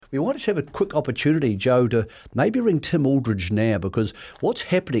we want to have a quick opportunity, Joe, to maybe ring Tim Aldridge now, because what's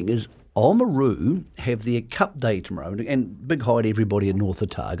happening is Oamaru have their Cup Day tomorrow, and big hi to everybody in North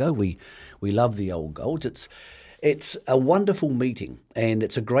Otago. We love the old golds. It's a wonderful meeting, and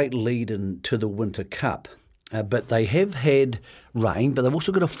it's a great lead-in to the Winter Cup. But they have had rain, but they've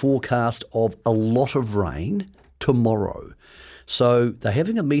also got a forecast of a lot of rain tomorrow. So they're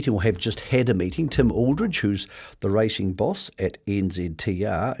having a meeting, or have just had a meeting. Tim Aldridge, who's the racing boss at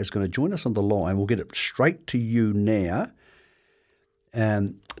NZTR, is going to join us on the line. We'll get it straight to you now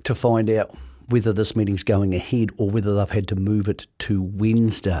to find out whether this meeting's going ahead or whether they've had to move it to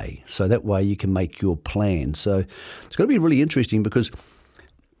Wednesday. So that way you can make your plan. So it's going to be really interesting, because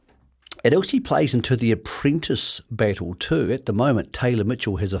it actually plays into the apprentice battle too. At the moment, Taylor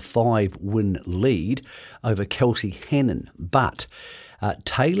Mitchell has a 5-win lead over Kelsey Hannon, but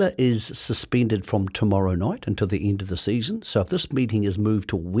Taylor is suspended from tomorrow night until the end of the season. So if this meeting is moved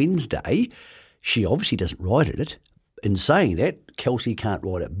to Wednesday, she obviously doesn't ride at it. In saying that, Kelsey can't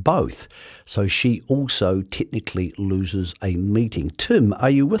ride at both. So she also technically loses a meeting. Tim,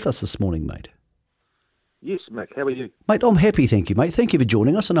 are you with us this morning, mate? Yes, Mick. How are you? Mate, I'm happy, thank you, mate. Thank you for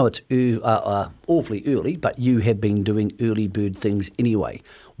joining us. I know it's awfully early, but you have been doing early bird things anyway.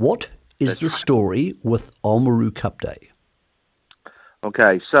 What is the story with Oamaru Cup Day?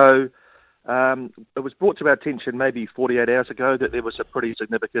 Okay, so it was brought to our attention maybe 48 hours ago that there was a pretty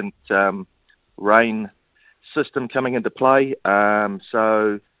significant rain system coming into play.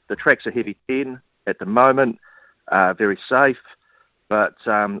 So the tracks are heavy 10 at the moment, very safe. But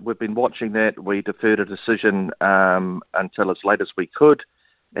we've been watching that. We deferred a decision until as late as we could,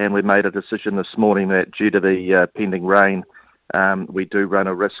 and we made a decision this morning that due to the pending rain, we do run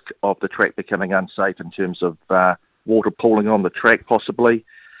a risk of the track becoming unsafe in terms of water pooling on the track possibly.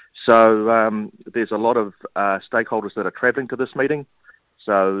 So there's a lot of stakeholders that are travelling to this meeting.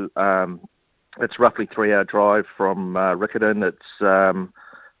 So it's roughly 3-hour drive from Riccarton. It's I'm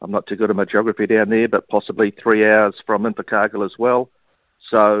not too good at my geography down there, but possibly 3 hours from Invercargill as well.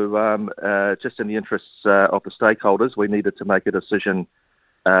 So just in the interests of the stakeholders, we needed to make a decision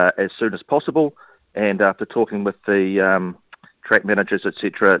as soon as possible. And after talking with the track managers,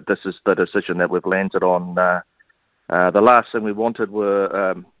 etc., this is the decision that we've landed on. The last thing we wanted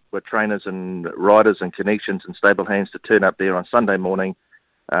were trainers and riders and connections and stable hands to turn up there on Sunday morning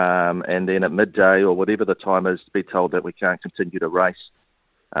and then at midday or whatever the time is to be told that we can't continue to race.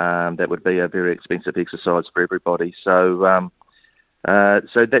 That would be a very expensive exercise for everybody. So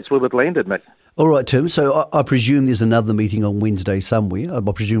that's where we've landed, Mick. All right, Tim. So I presume there's another meeting on Wednesday somewhere. I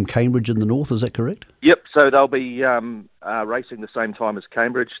presume Cambridge in the north, is that correct? Yep. So they'll be racing the same time as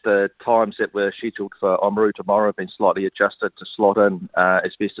Cambridge. The times that were scheduled for Oamaru tomorrow have been slightly adjusted to slot in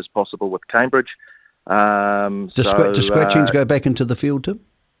as best as possible with Cambridge. Do scratchings go back into the field, Tim?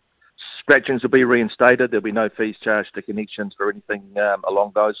 Scratchings will be reinstated. There'll be no fees charged to connections for anything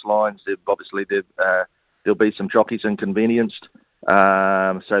along those lines. There'll be some jockeys inconvenienced.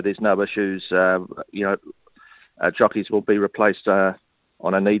 So there's no issues. Jockeys will be replaced on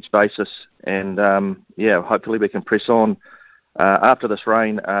a needs basis, and hopefully we can press on after this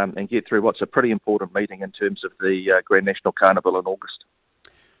rain and get through what's a pretty important meeting in terms of the Grand National Carnival in August.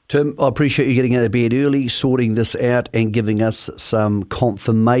 Tim, I appreciate you getting out of bed early, sorting this out and giving us some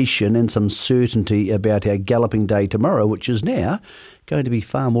confirmation and some certainty about our galloping day tomorrow, which is now going to be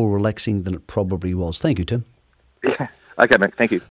far more relaxing than it probably was. Thank you, Tim. Yeah. Okay, mate. Thank you.